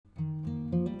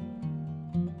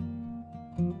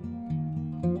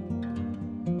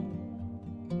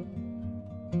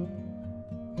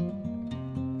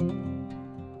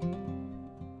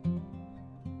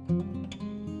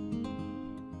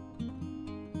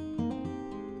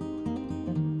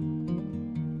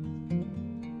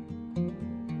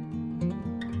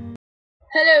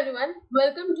Hello everyone,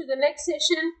 welcome to the next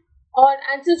session on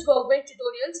ANSYS Workbench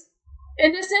tutorials.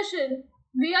 In this session,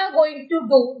 we are going to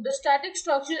do the static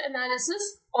structural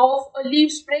analysis of a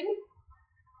leaf spring.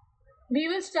 We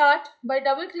will start by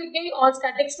double clicking on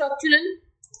static structural.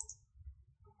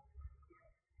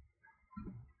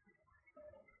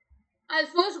 I'll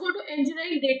first go to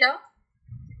engineering data.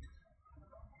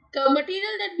 The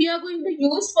material that we are going to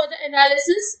use for the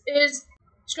analysis is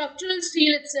structural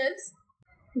steel itself.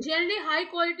 Generally, high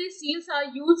quality steels are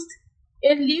used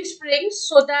in leaf springs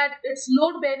so that its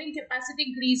load bearing capacity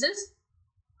increases.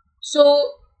 So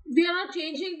we are not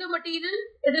changing the material,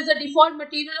 it is the default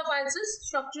material of ANSYS,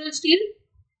 structural steel.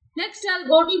 Next, I'll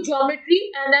go to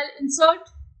geometry and I'll insert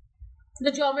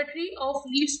the geometry of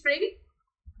leaf spring.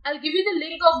 I'll give you the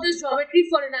link of this geometry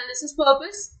for analysis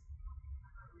purpose.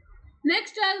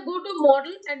 Next, I'll go to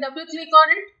model and double click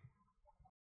on it.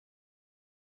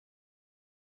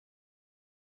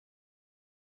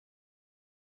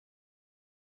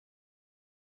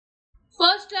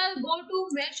 First, I'll go to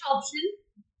mesh option,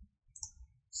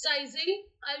 sizing.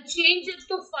 I'll change it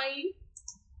to fine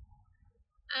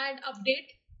and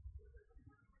update.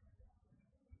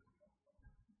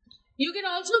 You can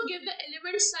also give the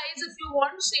element size if you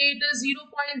want, say it is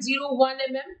 0.01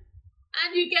 mm, and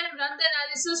you can run the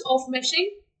analysis of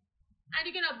meshing and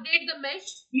you can update the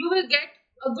mesh. You will get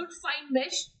a good fine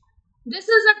mesh. This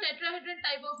is a tetrahedron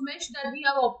type of mesh that we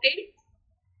have obtained.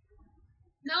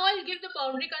 Now I'll give the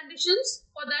boundary conditions.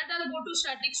 For that I'll go to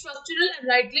static structural and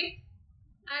right click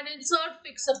and insert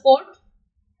fixed support.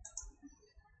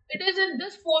 It is in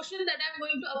this portion that I'm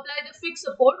going to apply the fixed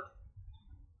support.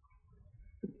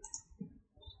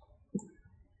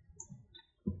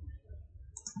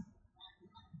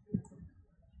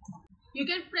 You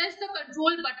can press the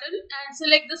control button and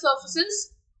select the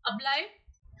surfaces, apply.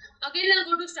 Again I'll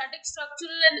go to static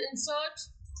structural and insert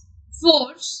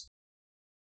force.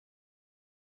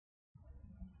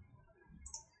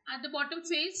 At the bottom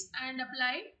face and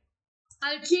apply.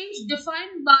 I'll change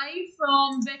define by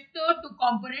from vector to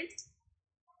component.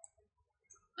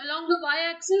 Along the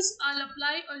y-axis I'll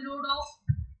apply a load of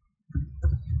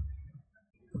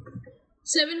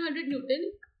 700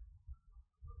 Newton.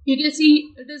 You can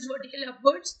see it is vertical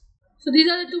upwards. So these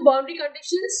are the two boundary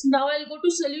conditions. Now I'll go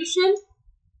to solution,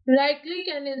 right click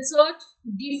and insert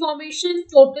deformation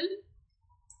total.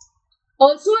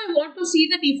 Also I want to see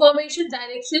the deformation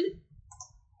direction,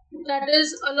 that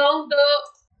is along the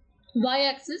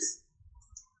y-axis.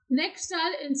 Next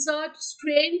I'll insert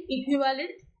strain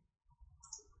equivalent.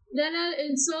 Then I'll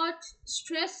insert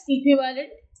stress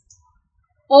equivalent.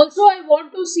 Also I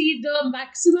want to see the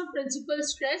maximum principal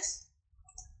stress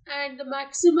and the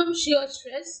maximum shear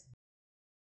stress.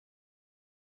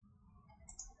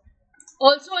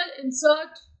 Also I'll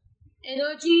insert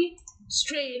energy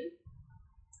strain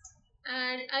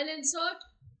and I'll insert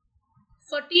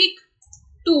fatigue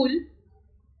tool.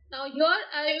 Now here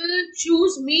I will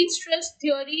choose mean stress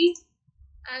theory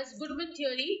as Goodman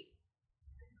theory.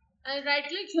 I'll right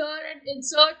click here and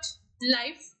insert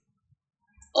life.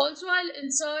 Also I'll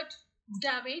insert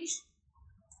damage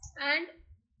and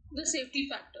the safety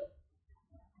factor.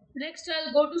 Next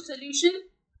I'll go to solution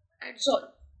and solve.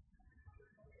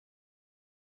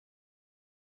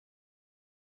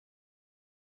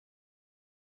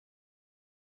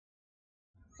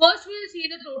 First we'll see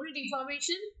the total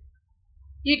deformation.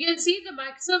 You can see the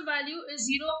maximum value is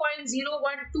 0.012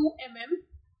 mm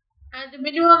and the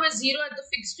minimum is 0 at the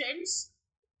fixed ends.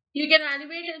 You can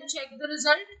animate and check the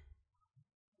result.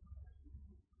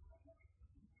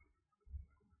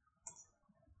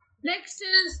 Next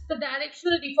is the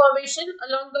directional deformation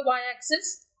along the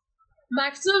y-axis.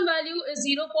 Maximum value is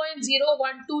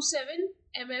 0.0127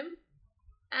 mm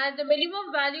and the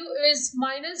minimum value is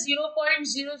minus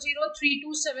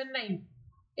 0.003279.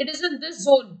 It is in this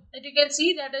zone that you can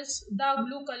see, that is dark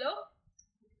blue color.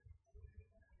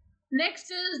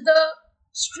 Next is the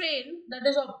strain that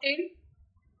is obtained.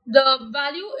 The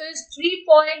value is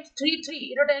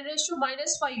 3.33 10 raised to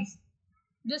minus 5.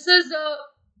 This is the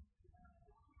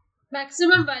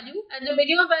maximum value and the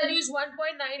minimum value is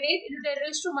 1.98 into 10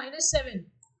 raised to minus 7.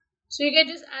 So you can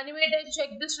just animate and check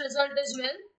this result as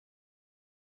well.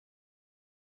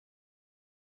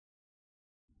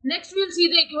 Next we'll see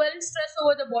the equivalent stress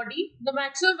over the body. The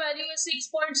maximum value is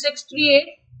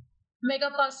 6.638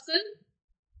 megapascal.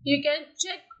 You can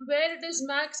check where it is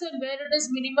max and where it is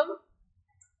minimum.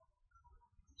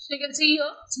 So you can see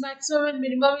here it's maximum and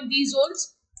minimum in these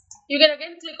zones. You can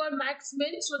again click on max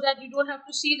min so that you don't have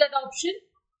to see that option.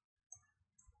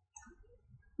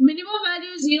 Minimum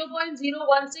value is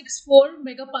 0.0164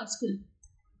 megapascal.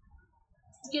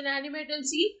 You can animate and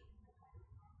see.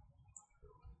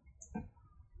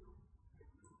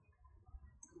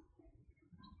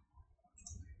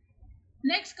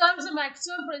 Next comes the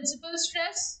maximum principal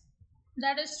stress,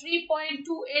 that is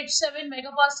 3.287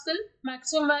 megapascal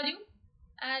maximum value,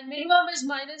 and minimum is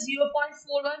minus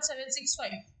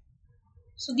 0.41765.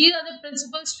 So these are the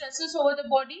principal stresses over the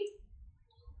body.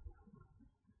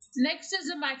 Next is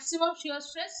the maximum shear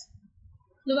stress.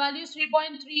 The value is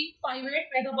 3.358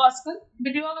 megapascal.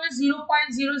 Minimum is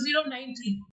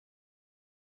 0.0093.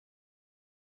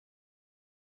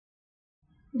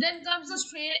 Then comes the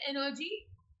strain energy.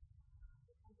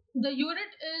 The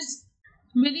unit is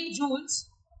millijoules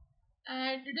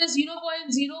and it is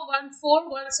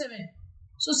 0.01417.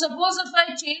 So suppose if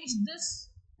I change this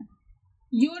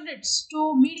units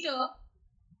to meter,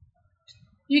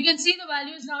 you can see the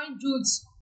value is now in joules.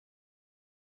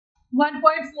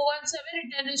 1.417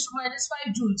 in 10 raised to minus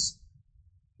 5 joules.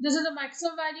 This is the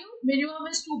maximum value. Minimum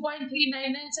is 2.3997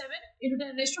 into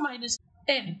 10 raised to minus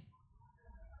 10.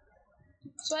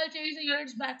 So I'll change the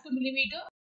units back to millimeter.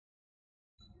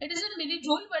 It is in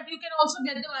millijoule, but you can also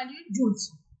get the value in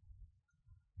joules.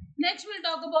 Next, we'll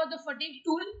talk about the fatigue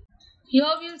tool.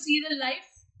 Here we'll see the life.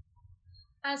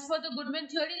 As for the Goodman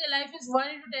theory, the life is 1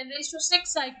 into 10 raised to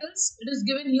 6 cycles. It is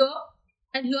given here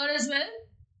and here as well.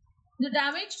 The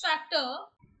damage factor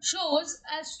shows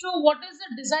as to what is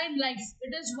the design life.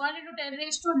 It is 1 into 10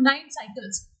 raised to 9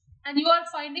 cycles. And you are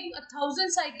finding 1,000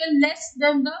 cycle less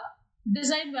than the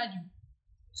design value.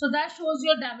 So that shows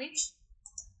your damage.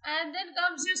 And then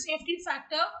comes your safety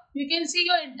factor. You can see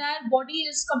your entire body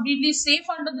is completely safe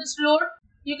under this load.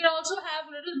 You can also have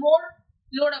a little more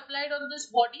load applied on this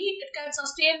body. It can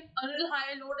sustain a little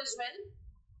higher load as well.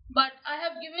 But I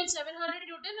have given 700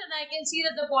 Newton and I can see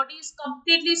that the body is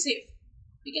completely safe.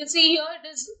 You can see here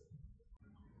the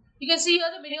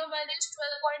minimum value is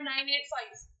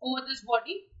 12.985 over this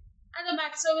body and the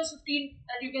maximum is 15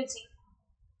 that you can see.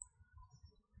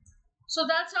 So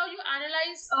that's how you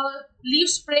analyze a leaf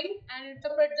spring and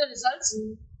interpret the results.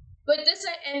 With this,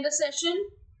 I end the session.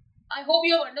 I hope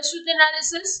you have understood the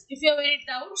analysis. If you have any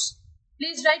doubts,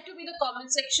 please write to me in the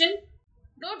comment section.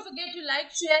 Don't forget to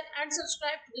like, share and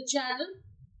subscribe to the channel.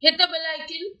 Hit the bell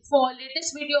icon for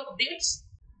latest video updates.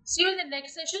 See you in the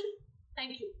next session.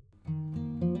 Thank you.